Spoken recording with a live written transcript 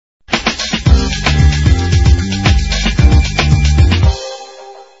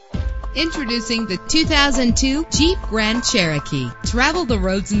Introducing the 2002 Jeep Grand Cherokee. Travel the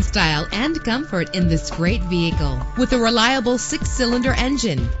roads in style and comfort in this great vehicle with a reliable 6-cylinder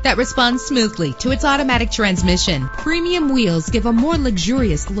engine that responds smoothly to its automatic transmission. Premium wheels give a more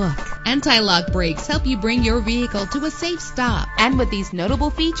luxurious look. Anti-lock brakes help you bring your vehicle to a safe stop. And with these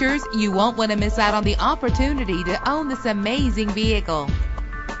notable features, you won't want to miss out on the opportunity to own this amazing vehicle.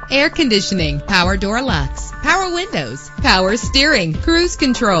 Air conditioning, power door locks, power windows, power steering, cruise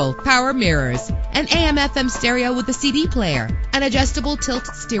control, power mirrors, an AM/FM stereo with a CD player, an adjustable tilt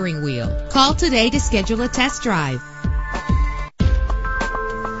steering wheel. Call today to schedule a test drive.